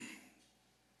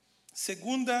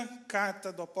Segunda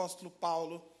carta do apóstolo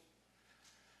Paulo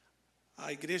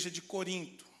à igreja de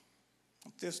Corinto.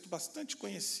 Um texto bastante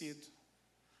conhecido.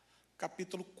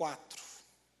 Capítulo 4.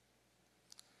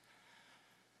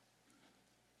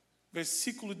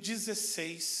 Versículo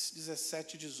 16,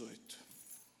 17 e 18.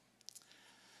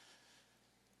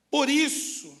 Por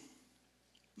isso,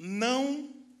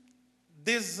 não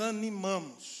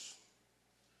desanimamos.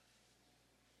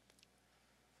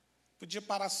 Podia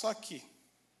parar só aqui.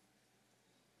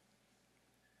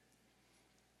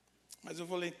 Mas eu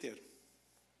vou ler inteiro.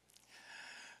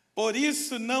 Por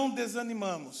isso não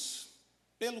desanimamos.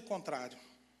 Pelo contrário.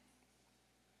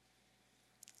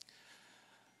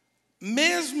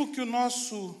 Mesmo que o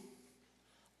nosso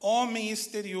homem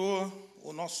exterior,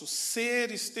 o nosso ser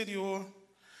exterior,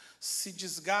 se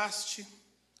desgaste,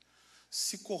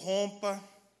 se corrompa,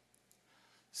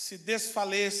 se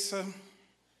desfaleça,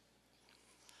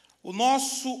 o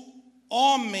nosso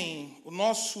homem, o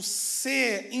nosso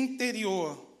ser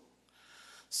interior,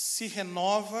 se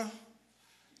renova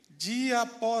dia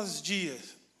após dia,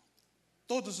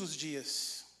 todos os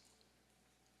dias.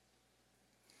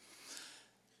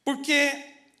 Porque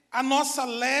a nossa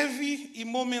leve e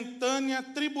momentânea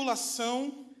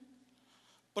tribulação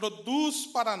produz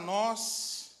para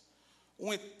nós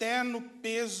um eterno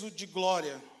peso de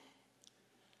glória,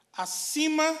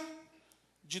 acima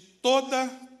de toda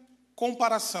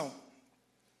comparação,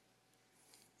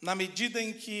 na medida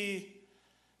em que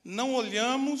não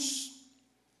olhamos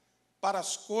para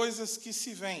as coisas que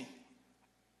se veem,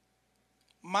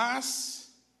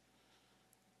 mas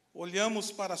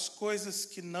olhamos para as coisas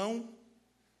que não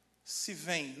se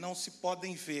veem, não se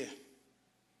podem ver.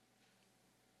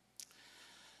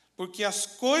 Porque as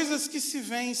coisas que se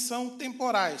veem são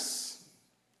temporais,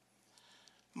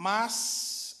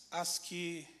 mas as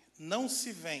que não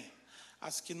se veem,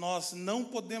 as que nós não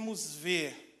podemos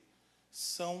ver,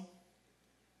 são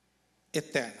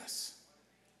eternas.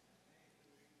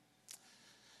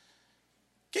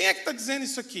 Quem é que está dizendo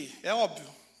isso aqui? É óbvio,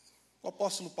 o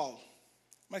apóstolo Paulo.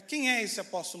 Mas quem é esse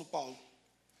apóstolo Paulo?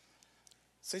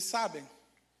 Vocês sabem.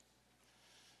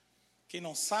 Quem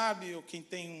não sabe, ou quem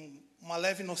tem uma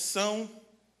leve noção,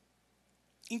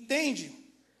 entende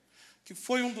que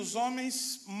foi um dos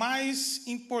homens mais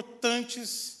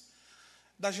importantes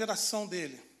da geração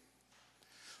dele.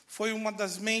 Foi uma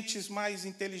das mentes mais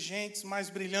inteligentes, mais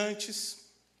brilhantes,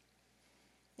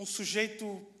 um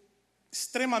sujeito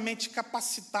extremamente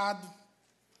capacitado,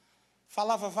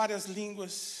 falava várias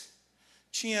línguas,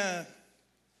 tinha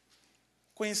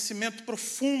conhecimento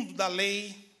profundo da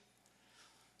lei,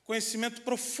 conhecimento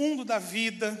profundo da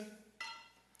vida.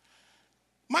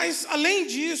 Mas, além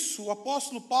disso, o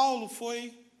apóstolo Paulo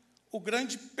foi o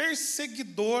grande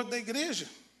perseguidor da igreja.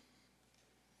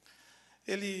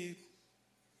 Ele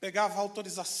pegava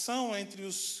autorização entre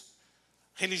os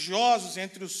religiosos,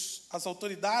 entre as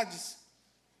autoridades,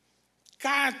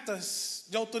 cartas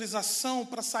de autorização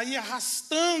para sair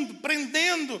arrastando,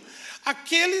 prendendo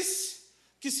aqueles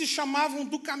que se chamavam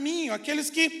do caminho,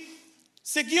 aqueles que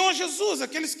seguiam a Jesus,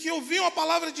 aqueles que ouviam a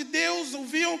palavra de Deus,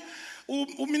 ouviam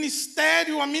o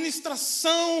ministério, a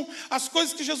ministração, as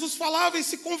coisas que Jesus falava e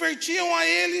se convertiam a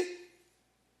Ele.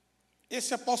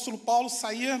 Esse apóstolo Paulo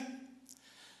saía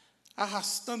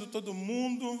arrastando todo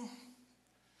mundo,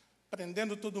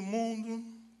 prendendo todo mundo.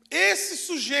 Esse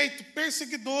sujeito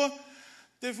perseguidor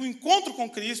teve um encontro com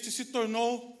Cristo e se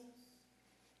tornou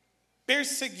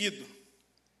perseguido.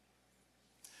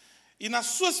 E nas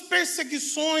suas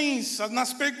perseguições,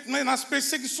 nas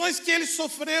perseguições que ele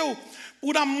sofreu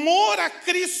por amor a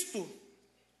Cristo,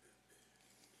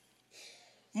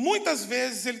 muitas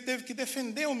vezes ele teve que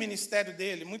defender o ministério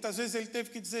dele, muitas vezes ele teve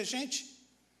que dizer, gente,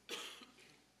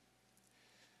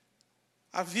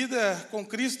 a vida com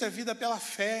Cristo é vida pela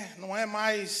fé, não é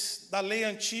mais da lei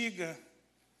antiga.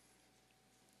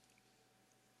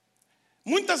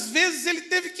 Muitas vezes ele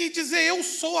teve que dizer, eu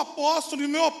sou apóstolo, e o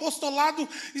meu apostolado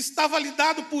está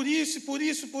validado por isso, por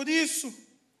isso, por isso.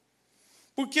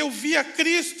 Porque eu via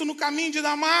Cristo no caminho de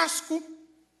Damasco.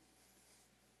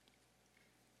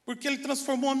 Porque ele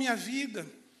transformou a minha vida.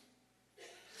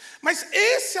 Mas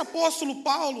esse apóstolo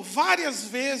Paulo, várias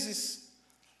vezes,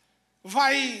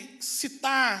 vai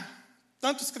citar,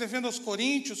 tanto escrevendo aos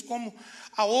Coríntios, como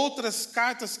a outras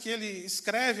cartas que ele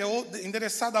escreve,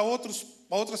 endereçada a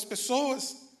outras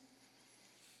pessoas,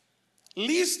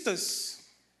 listas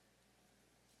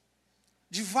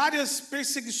de várias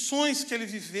perseguições que ele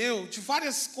viveu, de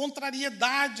várias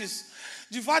contrariedades,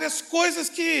 de várias coisas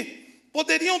que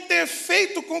poderiam ter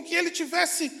feito com que ele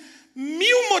tivesse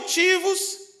 1000 motivos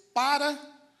para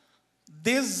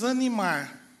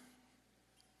desanimar.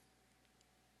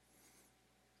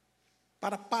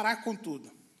 para parar com tudo.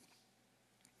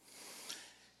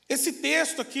 Esse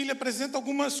texto aqui, ele apresenta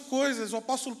algumas coisas, o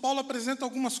apóstolo Paulo apresenta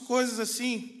algumas coisas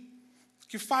assim,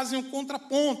 que fazem um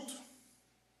contraponto.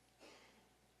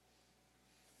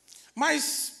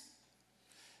 Mas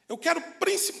eu quero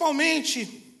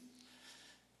principalmente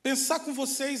pensar com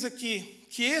vocês aqui,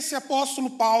 que esse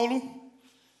apóstolo Paulo,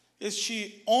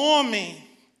 este homem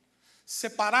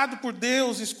separado por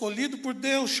Deus, escolhido por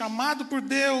Deus, chamado por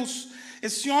Deus,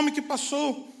 esse homem que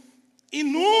passou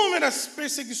inúmeras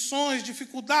perseguições,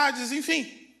 dificuldades,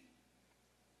 enfim.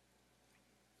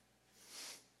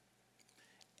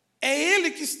 É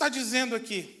ele que está dizendo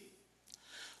aqui: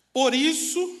 por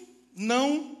isso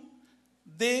não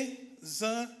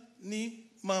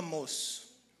desanimamos.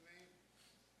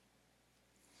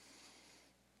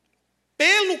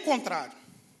 Pelo contrário,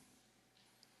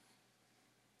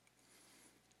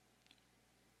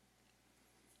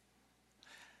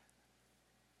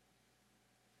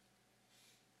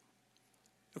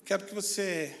 eu quero que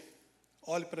você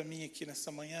olhe para mim aqui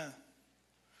nessa manhã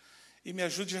e me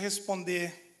ajude a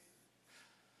responder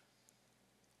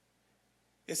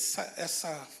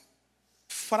essa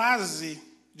frase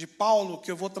de Paulo, que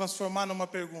eu vou transformar numa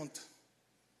pergunta.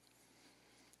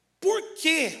 Por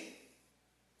quê?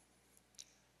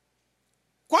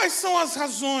 Quais são as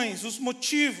razões, os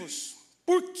motivos?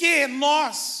 Por que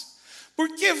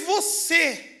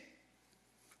você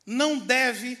não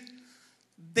deve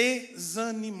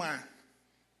desanimar?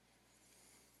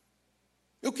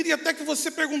 Eu queria até que você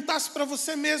perguntasse para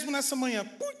você mesmo nessa manhã: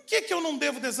 por que eu não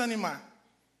devo desanimar?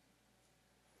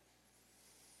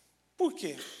 Por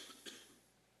quê?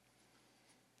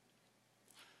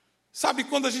 Sabe,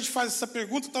 quando a gente faz essa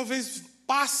pergunta, talvez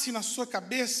passe na sua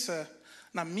cabeça,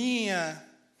 na minha,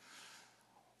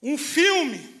 um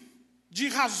filme de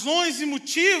razões e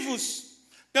motivos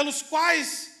pelos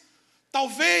quais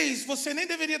talvez você nem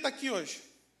deveria estar aqui hoje.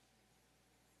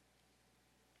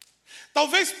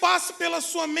 Talvez passe pela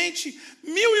sua mente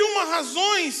 1001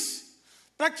 razões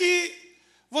para que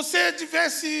você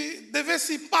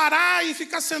devesse parar e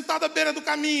ficar sentado à beira do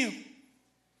caminho.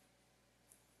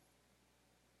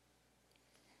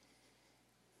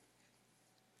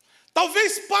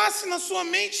 Talvez passe na sua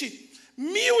mente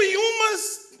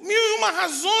 1001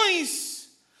 razões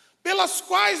pelas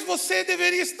quais você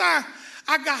deveria estar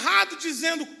agarrado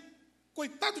dizendo: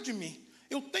 coitado de mim,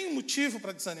 eu tenho motivo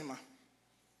para desanimar.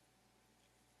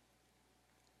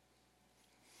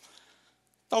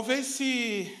 Talvez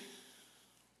se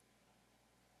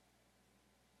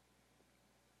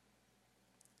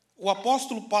o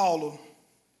apóstolo Paulo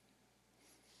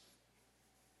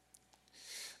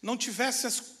não tivesse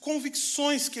as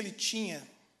convicções que ele tinha,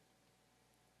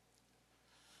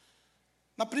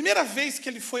 na primeira vez que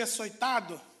ele foi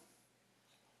açoitado,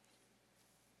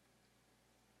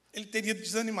 ele teria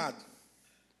desanimado.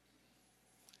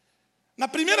 Na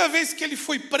primeira vez que ele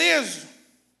foi preso,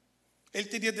 ele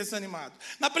teria desanimado.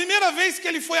 Na primeira vez que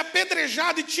ele foi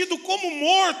apedrejado e tido como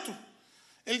morto,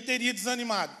 ele teria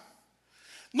desanimado.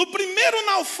 No primeiro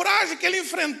naufrágio que ele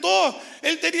enfrentou,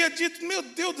 ele teria dito: meu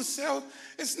Deus do céu,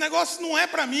 esse negócio não é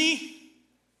para mim.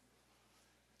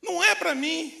 Não é para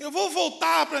mim. Eu vou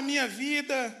voltar para a minha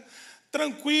vida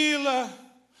tranquila,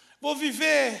 vou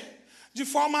viver de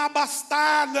forma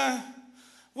abastada,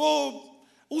 vou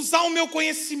usar o meu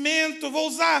conhecimento, vou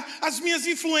usar as minhas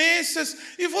influências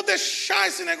e vou deixar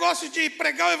esse negócio de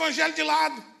pregar o evangelho de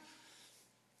lado.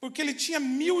 Porque ele tinha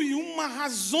 1001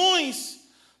 razões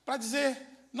para dizer: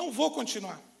 não vou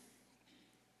continuar.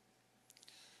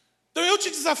 Então eu te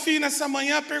desafio nessa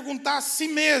manhã a perguntar a si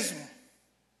mesmo: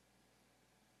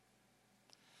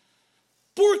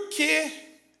 por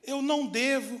que eu não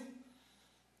devo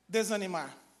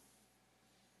desanimar?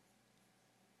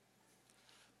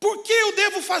 Por que eu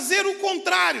devo fazer o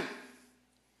contrário?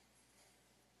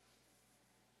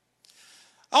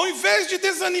 Ao invés de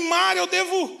desanimar, eu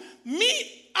devo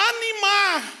me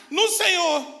animar no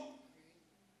Senhor.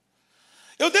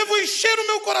 Eu devo encher o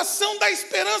meu coração da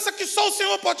esperança que só o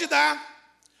Senhor pode dar.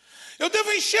 Eu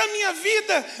devo encher a minha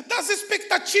vida das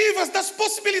expectativas, das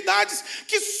possibilidades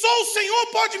que só o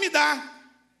Senhor pode me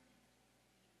dar.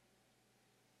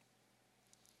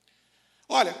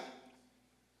 Olha,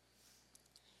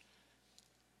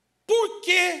 por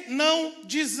que não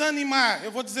desanimar?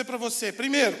 Eu vou dizer para você.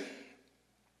 Primeiro,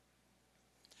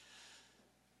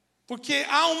 porque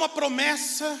há uma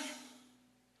promessa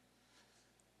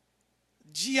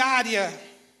diária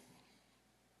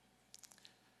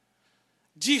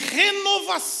de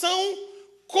renovação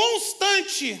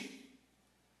constante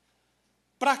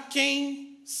para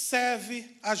quem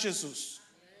serve a Jesus.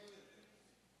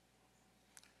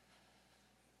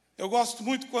 Eu gosto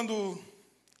muito quando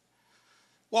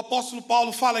o apóstolo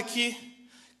Paulo fala aqui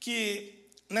que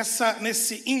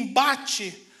nesse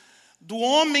embate do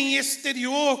homem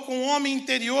exterior com o homem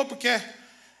interior, porque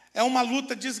é uma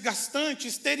luta desgastante,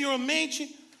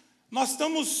 exteriormente nós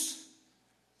estamos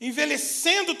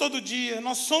envelhecendo todo dia,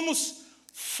 nós somos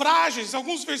frágeis.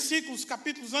 Alguns versículos,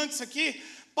 capítulos antes aqui,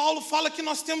 Paulo fala que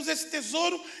nós temos esse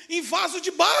tesouro em vaso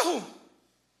de barro.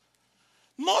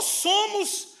 Nós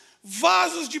somos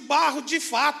vasos de barro de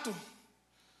fato,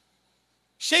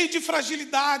 cheio de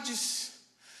fragilidades,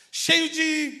 cheio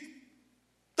de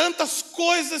tantas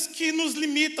coisas que nos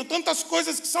limitam, tantas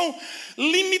coisas que são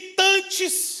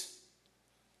limitantes.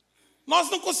 Nós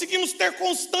não conseguimos ter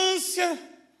constância,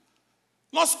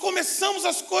 nós começamos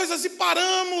as coisas e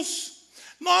paramos,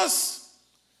 nós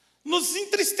nos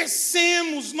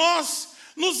entristecemos, nós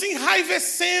nos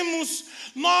enraivecemos,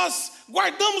 nós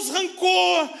guardamos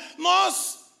rancor,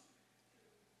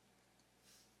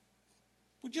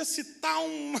 podia citar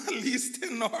uma lista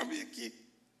enorme aqui.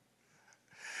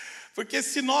 Porque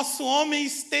esse nosso homem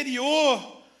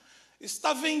exterior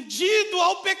está vendido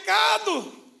ao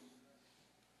pecado.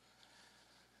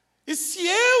 E se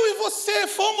eu e você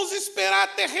formos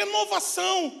esperar ter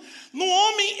renovação no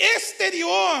homem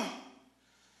exterior,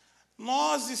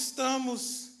 nós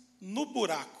estamos no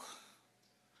buraco.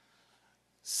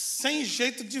 Sem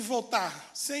jeito de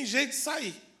voltar, sem jeito de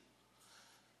sair.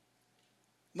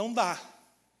 Não dá.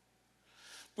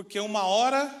 Porque uma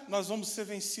hora nós vamos ser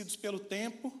vencidos pelo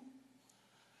tempo,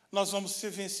 nós vamos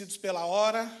ser vencidos pela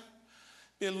hora,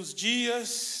 pelos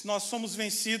dias, nós somos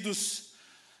vencidos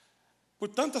por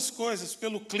tantas coisas,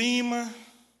 pelo clima,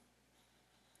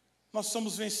 nós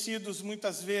somos vencidos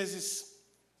muitas vezes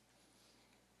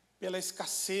pela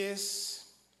escassez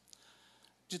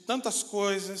de tantas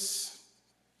coisas,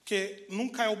 que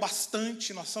nunca é o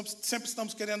bastante, nós sempre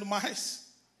estamos querendo mais.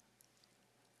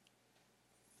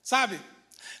 Sabe?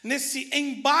 Nesse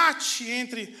embate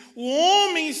entre o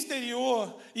homem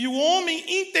exterior e o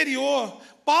homem interior,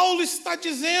 Paulo está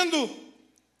dizendo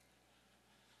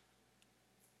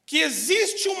que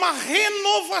existe uma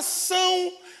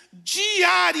renovação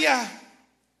diária.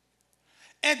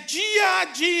 É dia a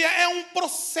dia, é um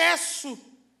processo.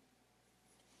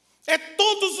 É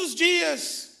todos os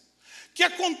dias que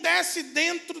acontece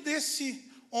dentro desse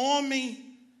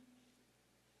homem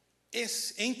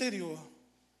interior.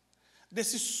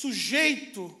 Desse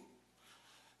sujeito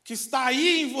que está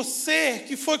aí em você,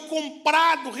 que foi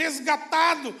comprado,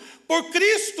 resgatado por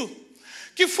Cristo,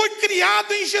 que foi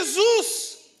criado em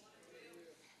Jesus.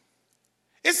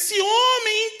 Esse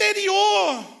homem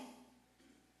interior,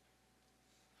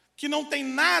 que não tem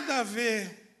nada a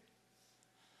ver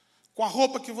com a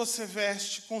roupa que você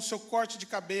veste, com o seu corte de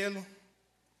cabelo,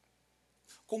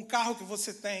 com o carro que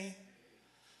você tem,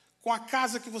 com a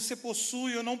casa que você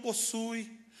possui ou não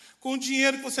possui, com o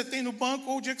dinheiro que você tem no banco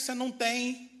ou o dia que você não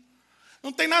tem.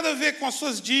 Não tem nada a ver com as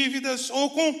suas dívidas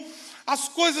ou com as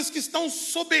coisas que estão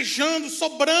sobejando,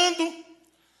 sobrando.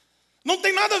 Não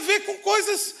tem nada a ver com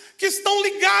coisas que estão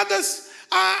ligadas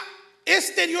a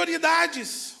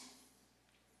exterioridades.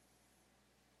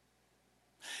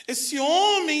 Esse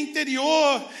homem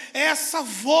interior é essa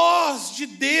voz de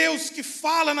Deus que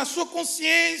fala na sua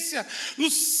consciência,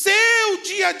 no seu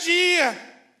dia a dia,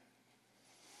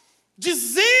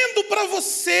 dizendo para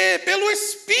você, pelo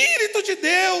Espírito de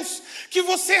Deus, que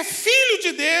você é filho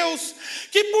de Deus,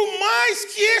 que por mais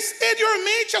que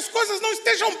exteriormente as coisas não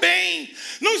estejam bem,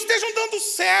 não estejam dando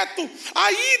certo,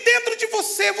 aí dentro de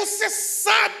você, você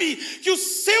sabe que o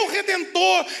seu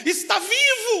Redentor está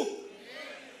vivo,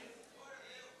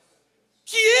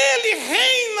 que Ele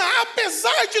reina,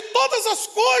 apesar de todas as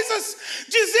coisas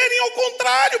dizerem ao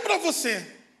contrário para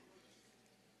você.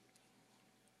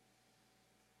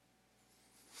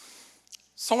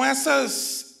 São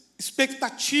essas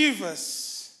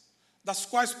expectativas das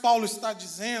quais Paulo está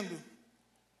dizendo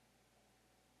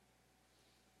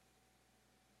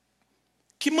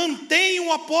que mantém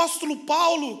o apóstolo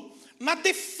Paulo na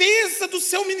defesa do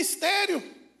seu ministério,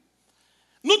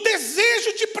 no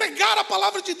desejo de pregar a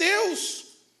palavra de Deus,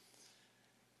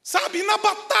 sabe, na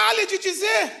batalha de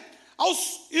dizer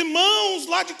aos irmãos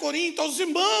lá de Corinto, aos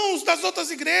irmãos das outras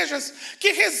igrejas,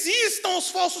 que resistam aos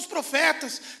falsos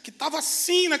profetas, que estava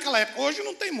assim naquela época. Hoje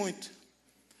não tem muito.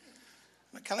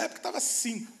 Naquela época estava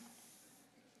assim.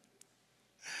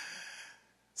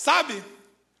 Sabe?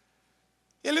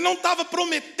 Ele não estava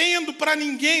prometendo para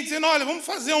ninguém, dizendo, olha, vamos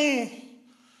fazer um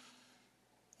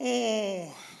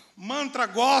mantra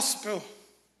gospel,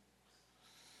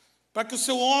 para que o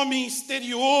seu homem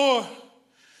exterior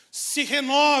se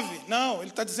renove. Não,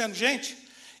 ele está dizendo, gente,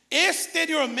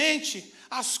 exteriormente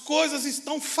as coisas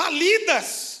estão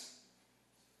falidas.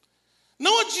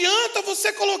 Não adianta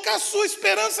você colocar a sua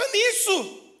esperança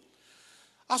nisso.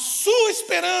 A sua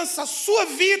esperança, a sua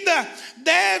vida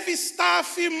deve estar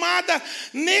afirmada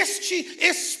neste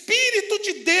Espírito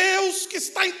de Deus que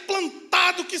está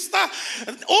implantado, que está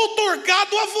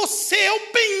outorgado a você. É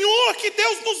o penhor que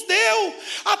Deus nos deu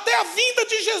até a vinda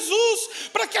de Jesus,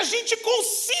 para que a gente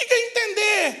consiga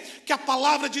entender que a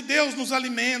palavra de Deus nos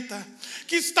alimenta,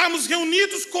 que estarmos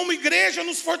reunidos como igreja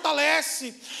nos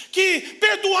fortalece, que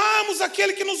perdoarmos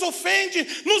aquele que nos ofende,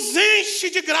 nos enche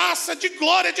de graça, de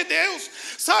glória de Deus,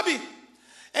 sabe?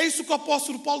 É isso que o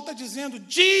apóstolo Paulo está dizendo,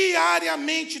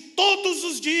 diariamente, todos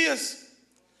os dias,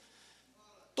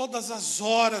 todas as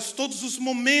horas, todos os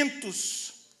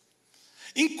momentos,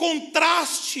 em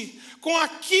contraste com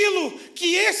aquilo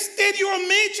que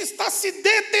exteriormente está se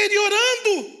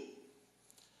deteriorando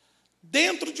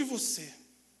dentro de você.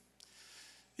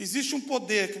 Existe um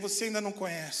poder que você ainda não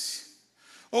conhece,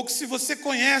 ou que se você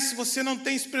conhece, você não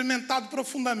tem experimentado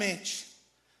profundamente.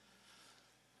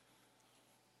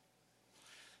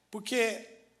 Porque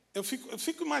eu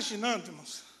fico imaginando,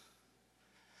 irmãos,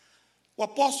 o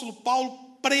apóstolo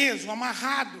Paulo preso,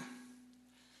 amarrado,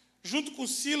 junto com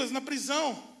Silas na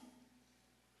prisão.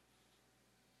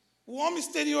 O homem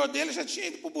exterior dele já tinha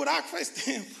ido para o buraco faz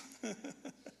tempo.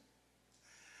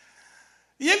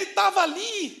 E ele estava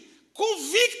ali,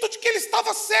 convicto de que ele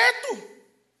estava certo,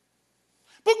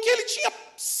 porque ele tinha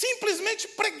simplesmente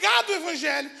pregado o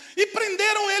Evangelho, e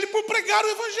prenderam ele por pregar o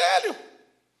Evangelho.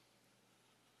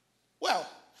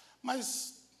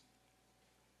 Mas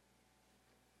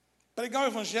pregar o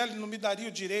Evangelho não me daria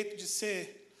o direito de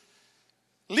ser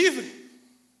livre,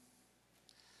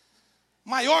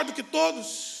 maior do que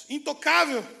todos,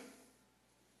 intocável?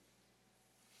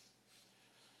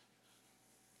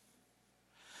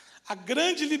 A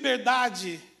grande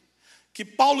liberdade que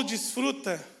Paulo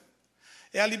desfruta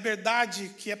é a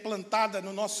liberdade que é plantada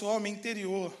no nosso homem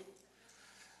interior,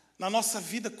 na nossa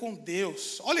vida com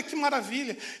Deus. Olha que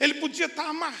maravilha! Ele podia estar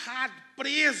amarrado,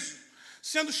 preso,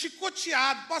 sendo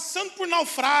chicoteado, passando por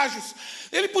naufrágios.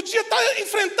 Ele podia estar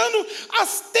enfrentando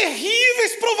as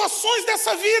terríveis provações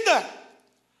dessa vida.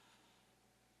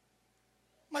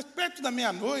 Mas perto da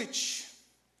meia-noite,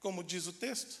 como diz o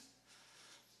texto,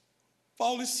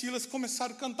 Paulo e Silas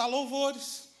começaram a cantar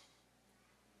louvores.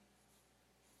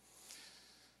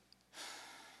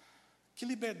 Que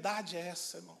liberdade é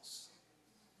essa, irmãos?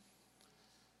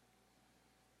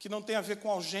 Que não tem a ver com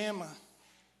algema,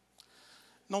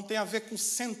 não tem a ver com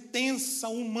sentença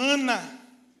humana,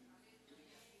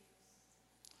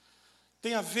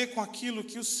 tem a ver com aquilo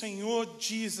que o Senhor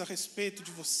diz a respeito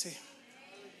de você.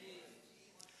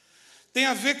 Tem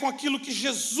a ver com aquilo que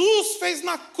Jesus fez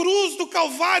na cruz do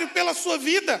Calvário pela sua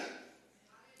vida.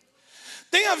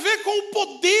 Tem a ver com o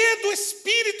poder do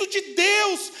Espírito de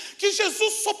Deus que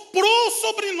Jesus soprou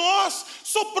sobre nós,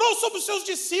 soprou sobre os seus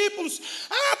discípulos.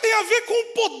 Tem a ver com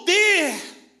o poder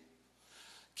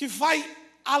que vai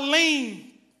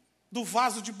além do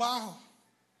vaso de barro.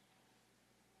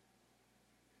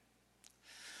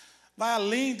 Vai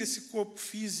além desse corpo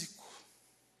físico.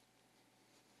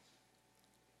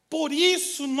 Por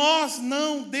isso nós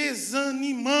não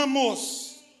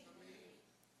desanimamos.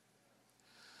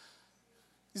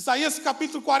 Isaías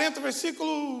capítulo 40,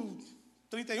 versículo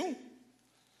 31.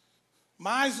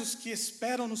 Mas os que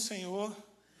esperam no Senhor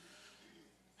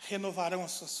renovarão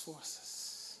as suas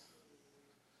forças.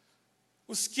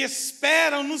 Os que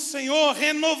esperam no Senhor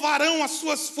renovarão as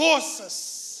suas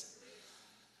forças.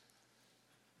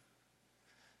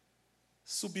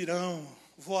 Subirão,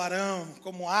 voarão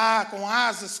com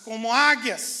asas, como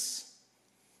águias.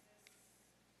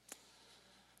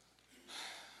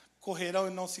 Correrão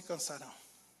e não se cansarão.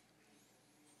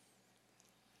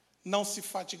 Não se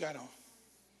fatigarão.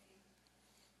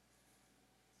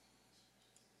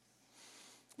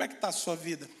 Como é que está a sua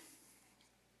vida?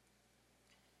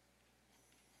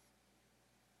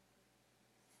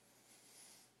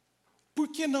 Por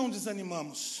que não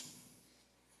desanimamos?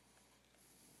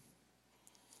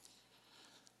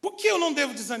 Por que eu não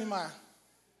devo desanimar?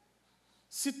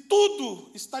 Se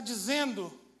tudo está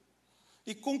dizendo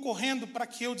e concorrendo para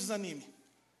que eu desanime.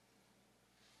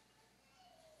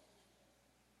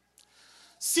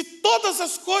 Se todas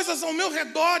as coisas ao meu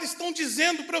redor estão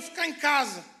dizendo para eu ficar em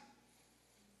casa,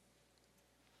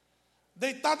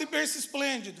 deitado em berço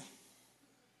esplêndido,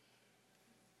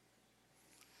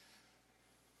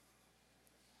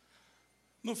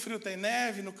 no frio tem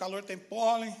neve, no calor tem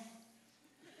pólen,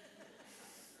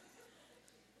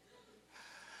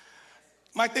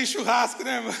 mas tem churrasco,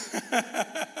 né, irmão?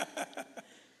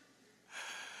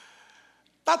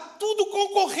 Está tudo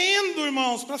concorrendo,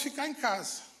 irmãos, para ficar em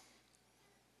casa.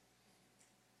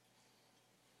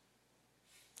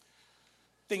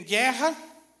 tem guerra,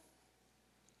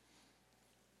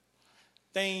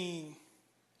 tem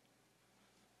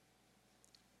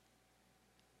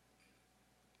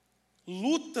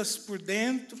lutas por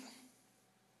dentro,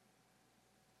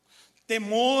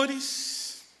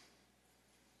 temores,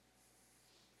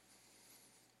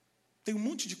 tem um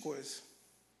monte de coisa.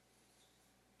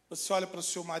 Você olha para o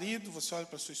seu marido, você olha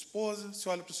para a sua esposa, você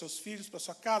olha para os seus filhos, para a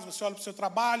sua casa, você olha para o seu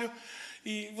trabalho,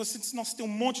 e você diz, nossa, tem um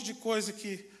monte de coisa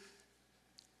que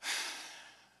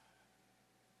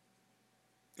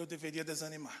eu deveria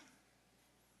desanimar.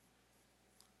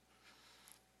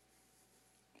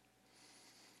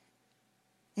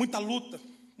 Muita luta,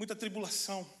 muita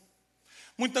tribulação,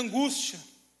 muita angústia.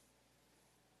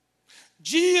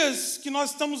 Dias que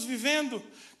nós estamos vivendo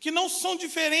que não são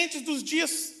diferentes dos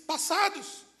dias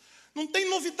passados. Não tem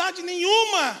novidade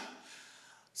nenhuma.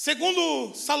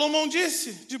 Segundo Salomão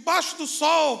disse, debaixo do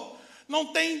sol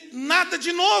não tem nada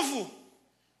de novo.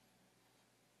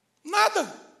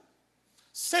 Nada.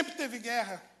 Sempre teve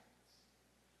guerra.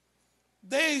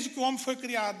 Desde que o homem foi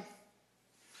criado.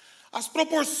 As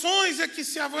proporções é que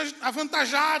se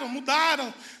avantajaram,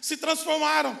 mudaram, se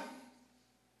transformaram.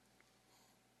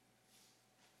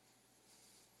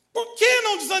 Por que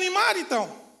não desanimar,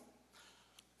 então?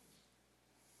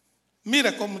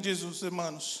 Mira como diz os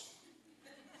irmãos.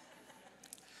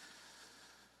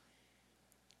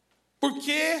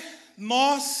 Porque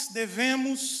nós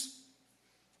devemos...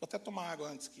 Vou até tomar água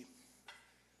antes aqui.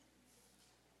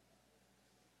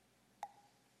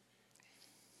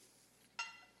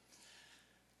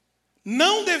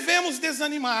 Não devemos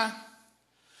desanimar,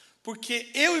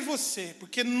 porque eu e você,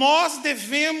 porque nós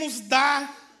devemos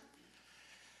dar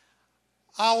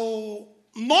ao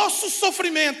nosso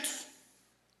sofrimento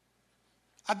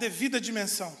a devida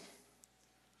dimensão,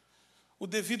 o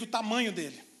devido tamanho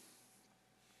dele.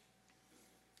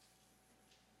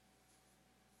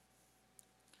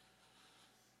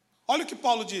 Olha o que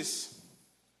Paulo diz,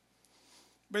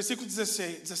 versículo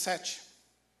 17.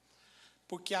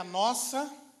 Porque a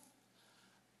nossa...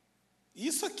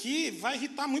 Isso aqui vai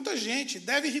irritar muita gente,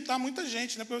 deve irritar muita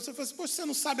gente, né? Porque você fala assim, poxa, você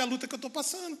não sabe a luta que eu estou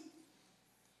passando.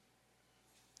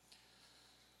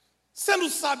 Você não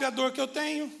sabe a dor que eu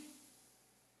tenho.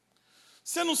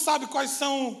 Você não sabe quais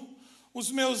são os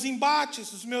meus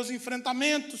embates, os meus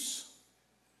enfrentamentos.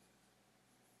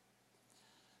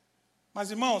 Mas,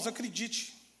 irmãos,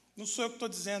 acredite, não sou eu que estou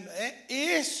dizendo, é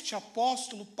este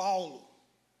apóstolo Paulo,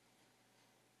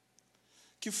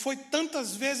 que foi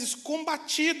tantas vezes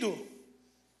combatido,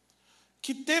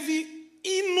 que teve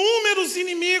inúmeros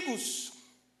inimigos,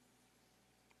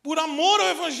 por amor ao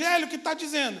Evangelho, que está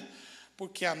dizendo,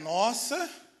 porque a nossa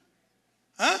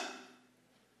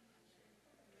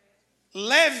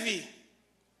leve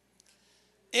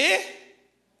e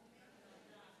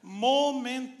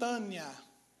momentânea.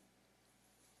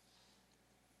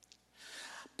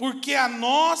 Porque a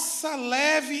nossa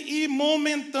leve e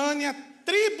momentânea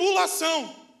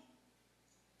tribulação.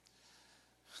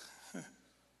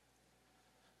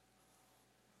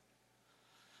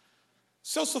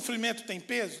 Seu sofrimento tem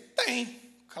peso? Tem,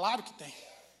 claro que tem.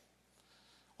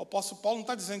 O apóstolo Paulo não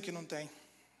está dizendo que não tem.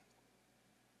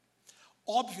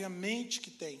 Obviamente que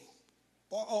tem.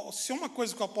 Se uma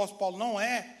coisa que o apóstolo Paulo não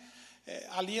é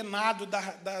alienado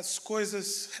das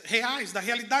coisas reais, da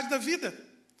realidade da vida.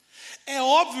 É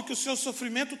óbvio que o seu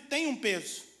sofrimento tem um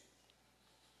peso.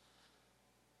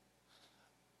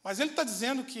 Mas ele está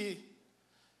dizendo que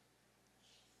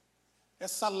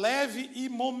essa leve e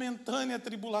momentânea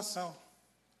tribulação,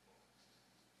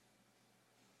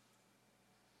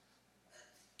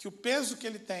 que o peso que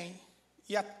ele tem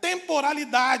e a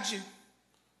temporalidade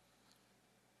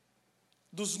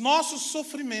dos nossos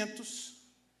sofrimentos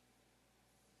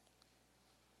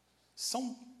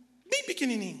são bem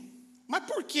pequenininhos. Mas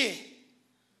por quê?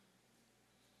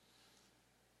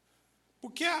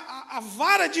 Porque a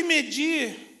vara de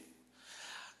medir,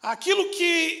 aquilo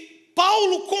que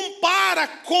Paulo compara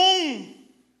com,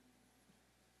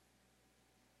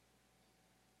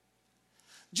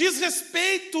 diz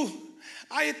respeito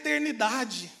à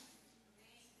eternidade.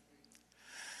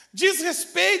 Diz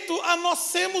respeito a nós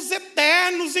sermos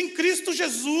eternos em Cristo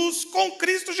Jesus, com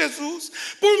Cristo Jesus,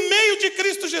 por meio de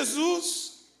Cristo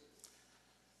Jesus.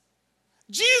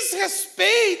 Diz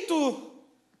respeito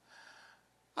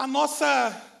à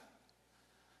nossa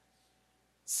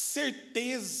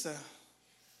certeza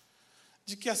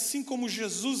de que assim como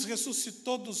Jesus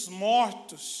ressuscitou dos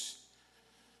mortos,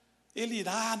 Ele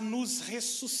irá nos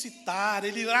ressuscitar,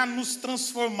 Ele irá nos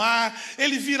transformar,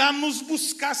 Ele virá nos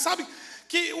buscar. Sabe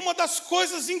que uma das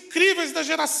coisas incríveis da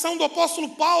geração do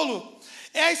apóstolo Paulo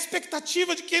É a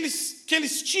expectativa que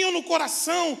eles tinham no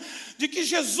coração de que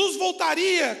Jesus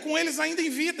voltaria com eles ainda em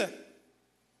vida.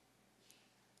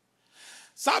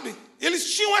 Sabe?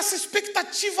 Eles tinham essa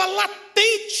expectativa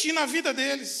latente na vida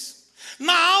deles,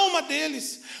 na alma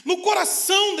deles, no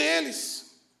coração deles.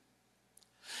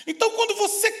 Então, quando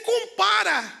você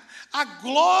compara a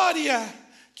glória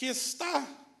que está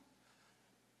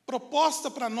proposta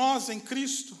para nós em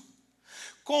Cristo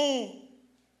com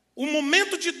o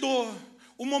momento de dor,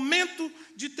 o momento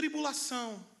de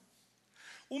tribulação,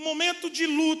 o momento de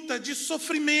luta, de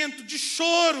sofrimento, de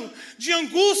choro, de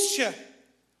angústia,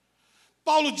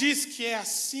 Paulo diz que é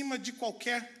acima de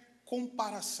qualquer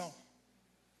comparação.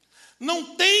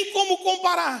 Não tem como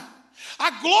comparar.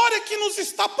 A glória que nos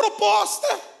está proposta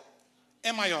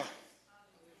é maior.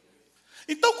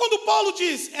 Então, quando Paulo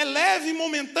diz é leve e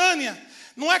momentânea,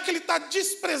 não é que ele está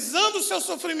desprezando o seu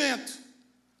sofrimento.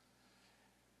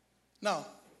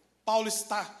 Não. Paulo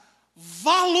está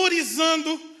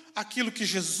valorizando aquilo que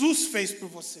Jesus fez por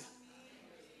você.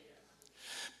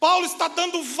 Paulo está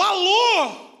dando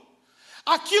valor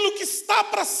àquilo que está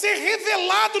para ser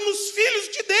revelado nos filhos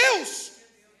de Deus.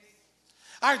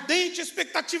 A ardente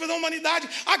expectativa da humanidade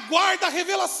aguarda a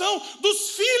revelação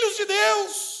dos filhos de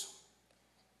Deus.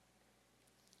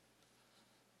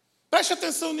 Preste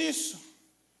atenção nisso.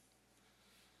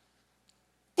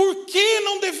 Por que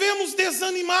não devemos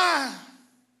desanimar?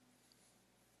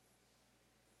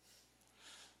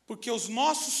 Porque os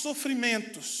nossos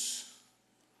sofrimentos,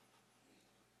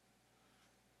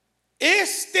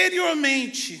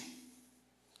 exteriormente,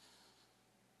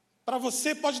 para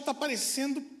você pode estar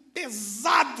parecendo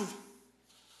pesado,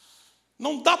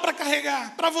 não dá para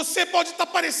carregar. Para você pode estar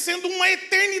parecendo uma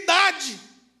eternidade.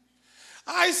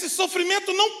 Esse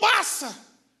sofrimento não passa.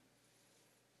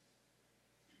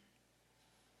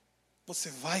 Você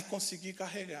vai conseguir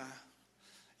carregar.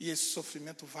 E esse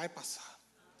sofrimento vai passar.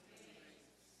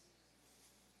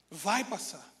 Vai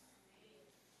passar.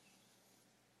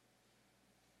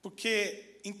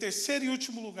 Porque, em terceiro e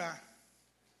último lugar,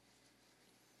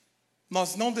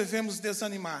 nós não devemos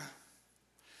desanimar.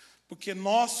 Porque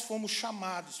nós fomos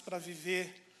chamados para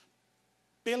viver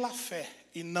pela fé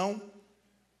e não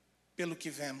pelo que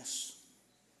vemos.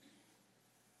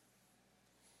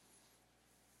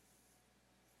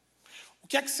 O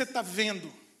que é que você está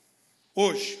vendo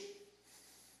hoje?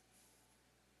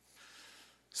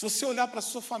 Se você olhar para a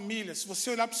sua família, se você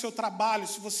olhar para o seu trabalho,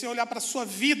 se você olhar para a sua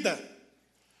vida,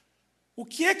 o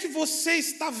que é que você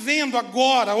está vendo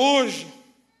agora, hoje?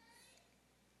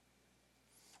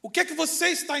 O que é que você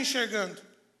está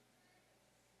enxergando?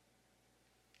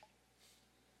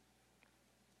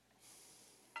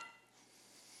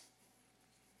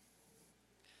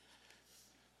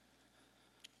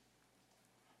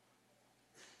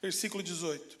 Versículo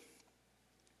 18.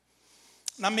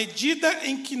 Na medida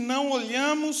em que não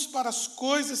olhamos para as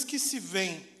coisas que se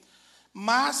veem,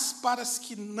 mas para as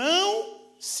que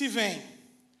não se veem.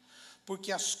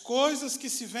 Porque as coisas que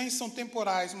se veem são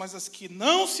temporais, mas as que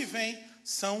não se veem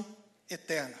são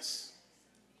eternas.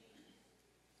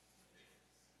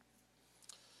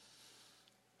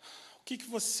 O que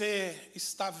você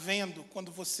está vendo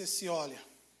quando você se olha?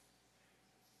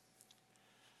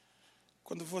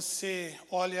 Quando você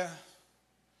olha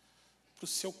para o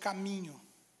seu caminho,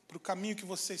 para o caminho que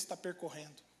você está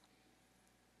percorrendo.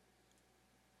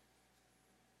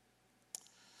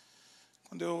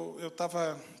 Quando eu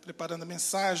estava preparando a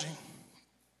mensagem,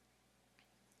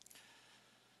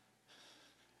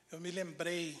 eu me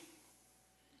lembrei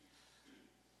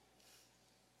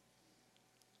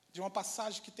de uma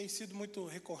passagem que tem sido muito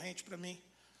recorrente para mim,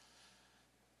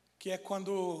 que é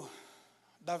quando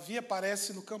Davi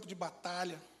aparece no campo de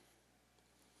batalha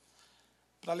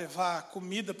para levar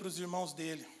comida para os irmãos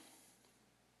dele.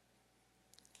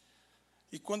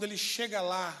 E quando ele chega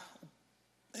lá,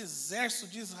 o exército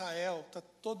de Israel está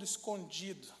todo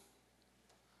escondido.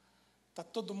 Está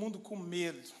todo mundo com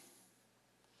medo.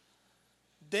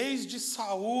 Desde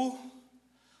Saul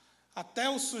até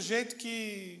o sujeito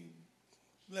que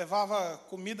levava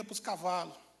comida para os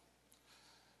cavalos.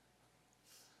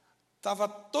 Estava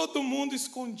todo mundo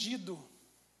escondido.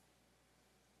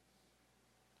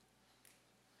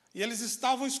 E eles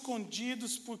estavam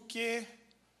escondidos porque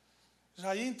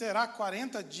já ia inteirar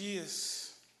 40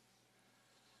 dias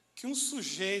que um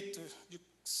sujeito de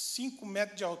 5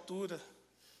 metros de altura,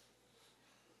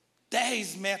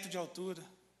 10 metros de altura.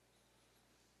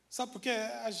 Sabe por quê?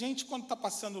 A gente, quando está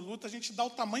passando luta, a gente dá o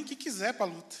tamanho que quiser para a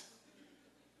luta.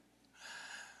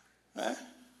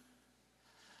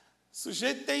 O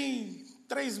sujeito tem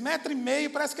 3,5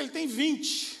 metros, parece que ele tem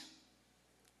 20.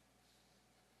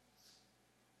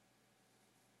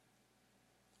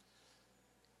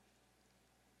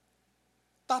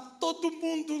 Está todo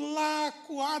mundo lá,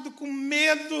 acuado, com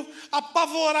medo,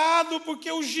 apavorado,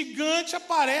 porque o gigante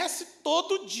aparece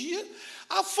todo dia,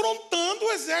 afrontando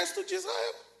o exército de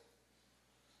Israel.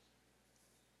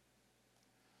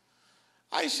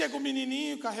 Aí chega o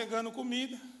menininho carregando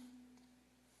comida,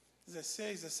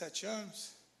 16, 17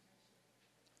 anos.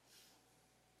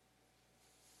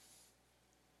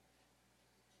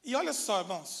 E olha só,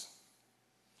 irmãos,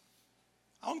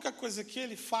 a única coisa que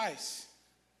ele faz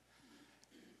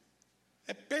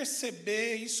é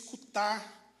perceber e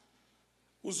escutar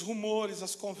os rumores,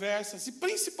 as conversas, e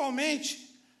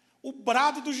principalmente o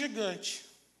brado do gigante.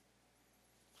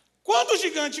 Quando o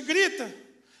gigante grita,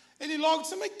 ele logo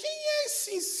diz: mas quem é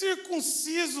esse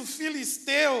incircunciso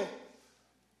filisteu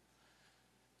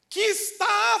que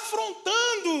está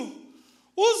afrontando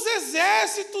os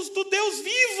exércitos do Deus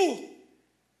vivo?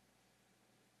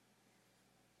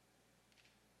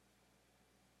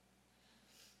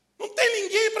 Não tem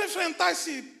ninguém para enfrentar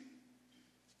esse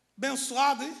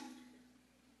abençoado aí?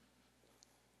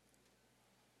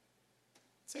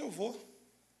 Se eu vou.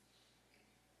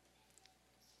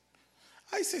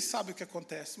 Aí vocês sabem o que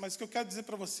acontece, mas o que eu quero dizer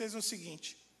para vocês é o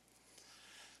seguinte: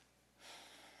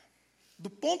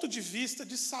 do ponto de vista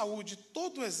de saúde,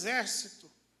 todo o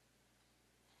exército,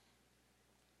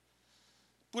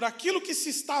 por aquilo que se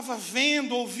estava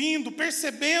vendo, ouvindo,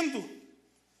 percebendo,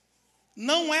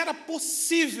 não era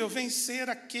possível vencer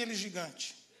aquele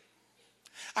gigante,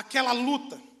 aquela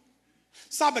luta,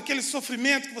 sabe, aquele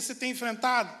sofrimento que você tem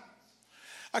enfrentado,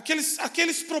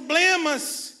 aqueles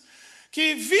problemas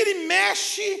que vira e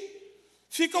mexe,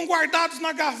 ficam guardados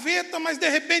na gaveta, mas de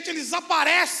repente eles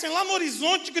aparecem lá no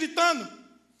horizonte gritando,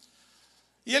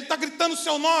 e ele está gritando o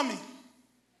seu nome.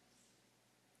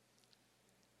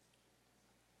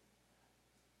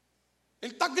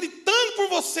 Ele está gritando por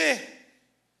você.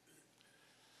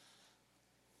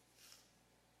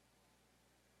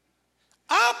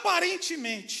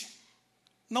 Aparentemente,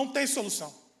 não tem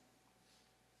solução.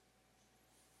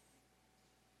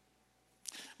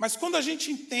 Mas quando a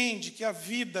gente entende que a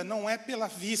vida não é pela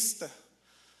vista,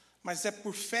 mas é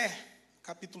por fé,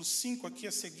 capítulo 5 aqui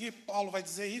a seguir, Paulo vai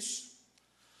dizer isso.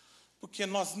 Porque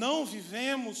nós não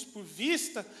vivemos por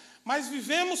vista, mas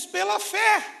vivemos pela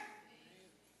fé.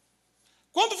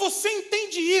 Quando você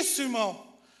entende isso,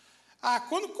 irmão,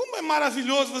 como é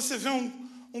maravilhoso você ver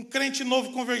um crente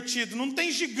novo convertido. Não tem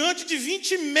gigante de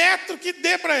 20 metros que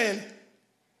dê para ele.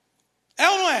 É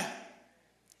ou não é?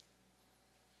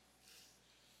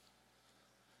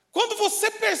 Quando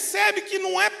você percebe que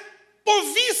não é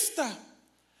por vista,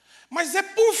 mas é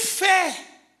por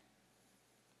fé,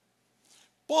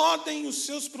 podem os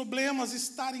seus problemas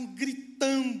estarem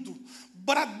gritando,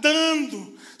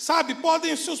 bradando, sabe?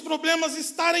 Podem os seus problemas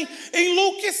estarem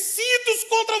enlouquecidos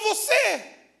contra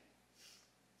você.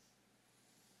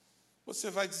 Você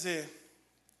vai dizer: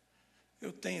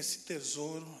 eu tenho esse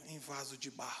tesouro em vaso de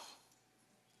barro.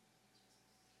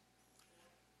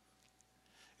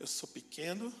 Eu sou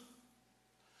pequeno,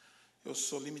 eu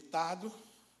sou limitado,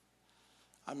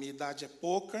 a minha idade é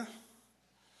pouca,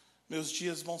 meus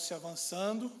dias vão se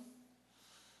avançando.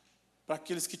 Para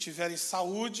aqueles que tiverem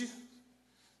saúde,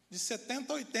 de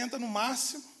 70 a 80 no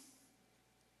máximo,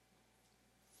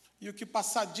 e o que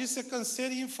passar disso é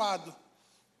canseiro e enfado.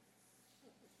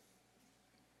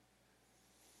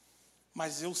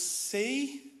 Mas eu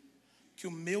sei que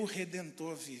o meu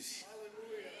Redentor vive.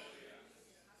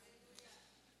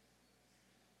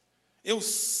 Eu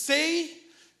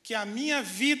sei que a minha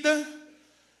vida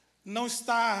não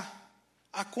está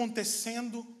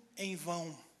acontecendo em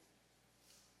vão.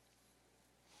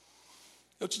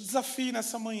 Eu te desafio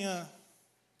nessa manhã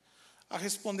a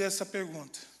responder essa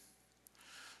pergunta.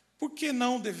 Por que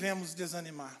não devemos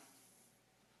desanimar?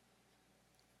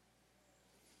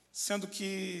 Sendo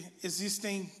que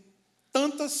existem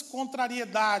tantas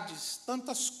contrariedades,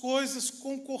 tantas coisas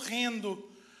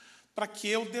concorrendo para que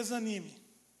eu desanime.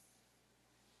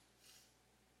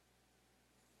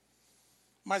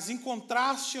 Mas em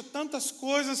contraste a tantas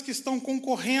coisas que estão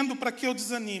concorrendo para que eu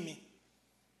desanime,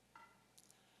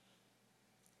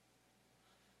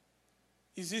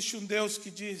 existe um Deus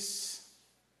que diz: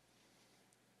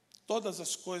 todas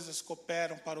as coisas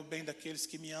cooperam para o bem daqueles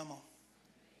que me amam,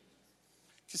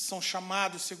 que são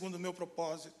chamados segundo o meu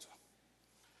propósito.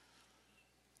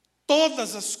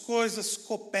 Todas as coisas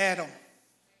cooperam.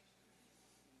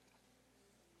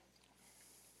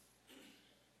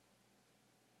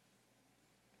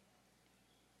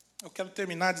 Eu quero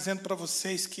terminar dizendo para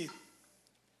vocês que,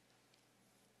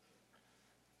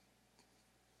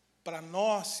 para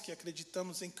nós que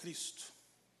acreditamos em Cristo,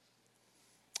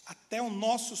 até o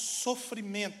nosso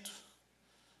sofrimento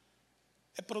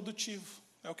é produtivo,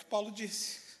 É o que Paulo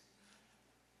disse.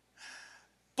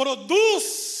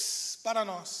 Produz para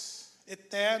nós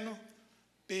eterno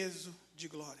peso de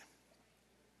glória.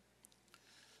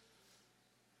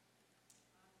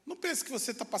 Não pense que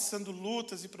você está passando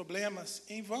lutas e problemas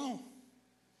em vão.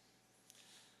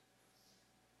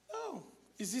 Não.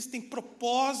 Existem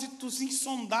propósitos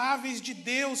insondáveis de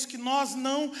Deus que nós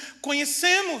não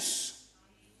conhecemos.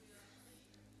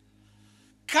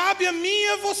 Cabe a mim e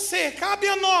a você, cabe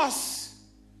a nós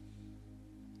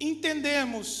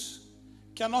entendermos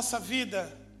que a nossa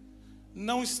vida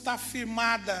não está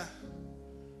firmada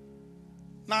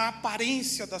na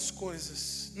aparência das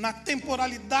coisas, na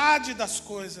temporalidade das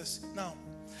coisas. Não.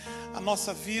 A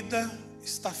nossa vida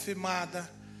está firmada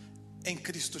em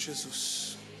Cristo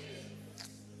Jesus.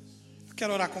 Eu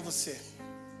quero orar com você.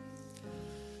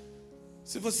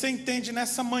 Se você entende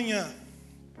nessa manhã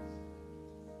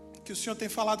que o Senhor tem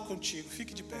falado contigo,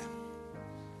 fique de pé.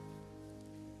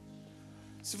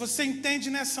 Se você entende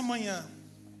nessa manhã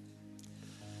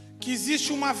que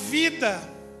existe uma vida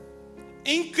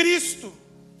em Cristo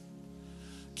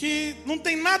que não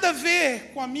tem nada a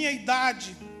ver com a minha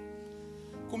idade,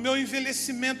 com o meu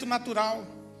envelhecimento natural,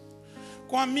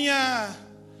 com a minha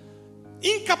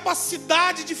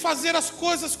incapacidade de fazer as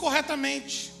coisas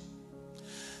corretamente,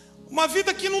 uma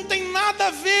vida que não tem nada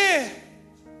a ver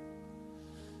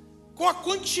com a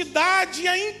quantidade e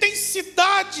a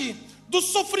intensidade dos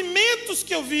sofrimentos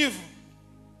que eu vivo.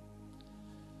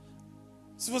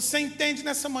 Se você entende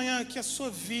nessa manhã que a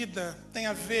sua vida tem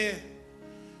a ver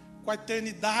com a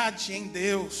eternidade em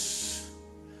Deus,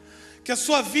 que a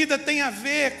sua vida tem a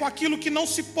ver com aquilo que não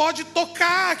se pode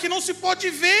tocar, que não se pode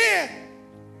ver.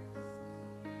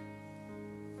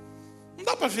 Não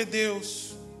dá para ver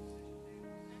Deus.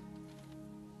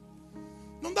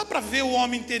 Não dá para ver o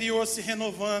homem interior se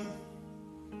renovando.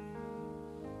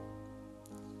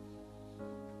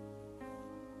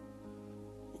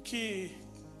 O que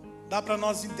dá para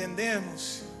nós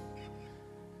entendermos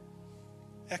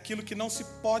é aquilo que não se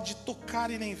pode tocar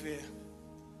e nem ver.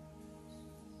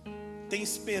 Tem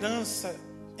esperança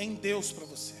em Deus para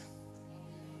você.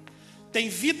 Tem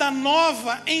vida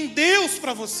nova em Deus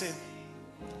para você.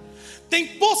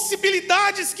 Tem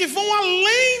possibilidades que vão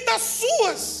além das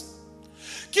suas,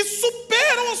 que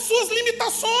superam as suas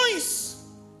limitações,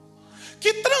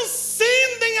 que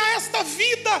transcendem a esta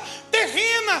vida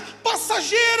terrena,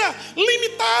 passageira,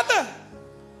 limitada,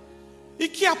 e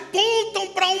que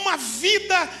apontam para uma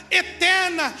vida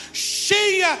eterna,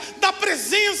 cheia da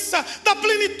presença, da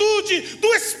plenitude,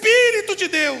 do Espírito de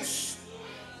Deus.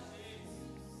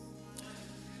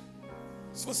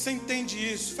 Se você entende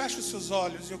isso, feche os seus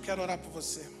olhos e eu quero orar por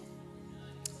você.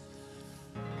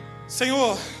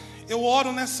 Senhor, eu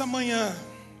oro nessa manhã,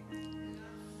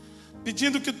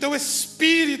 pedindo que o Teu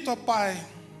Espírito, ó Pai,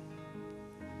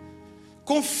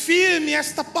 confirme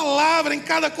esta palavra em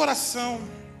cada coração.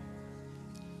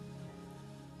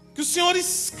 Que o Senhor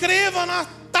escreva na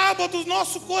tábua do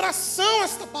nosso coração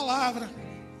esta palavra.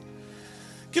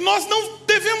 Que nós não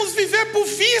devemos viver por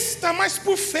vista, mas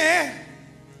por fé.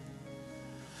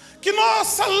 Que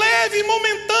nossa leve e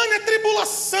momentânea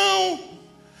tribulação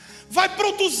vai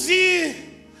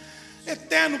produzir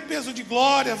eterno peso de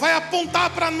glória, vai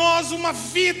apontar para nós uma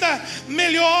vida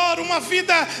melhor, uma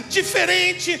vida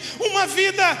diferente, uma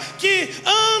vida que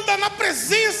anda na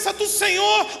presença do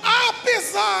Senhor,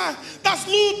 apesar das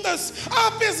lutas,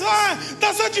 apesar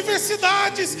das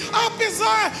adversidades,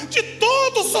 apesar de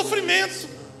todo o sofrimento.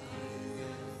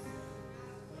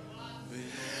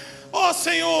 Ó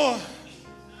Senhor,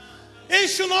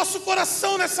 enche o nosso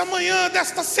coração nessa manhã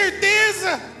desta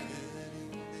certeza.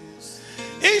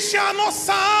 Enche a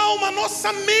nossa alma, a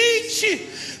nossa mente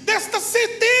desta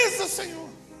certeza, Senhor.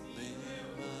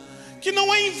 Que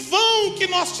não é em vão que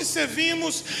nós te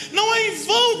servimos, não é em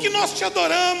vão que nós te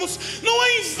adoramos, não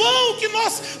é em vão que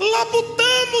nós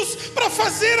labutamos para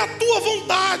fazer a tua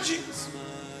vontade.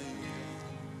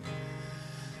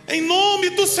 Em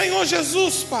nome do Senhor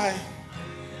Jesus, Pai,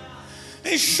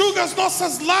 enxuga as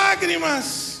nossas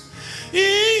lágrimas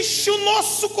e enche o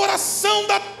nosso coração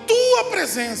da tua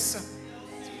presença.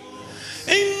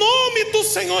 Em nome do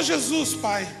Senhor Jesus,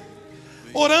 Pai,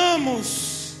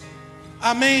 oramos.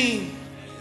 Amém.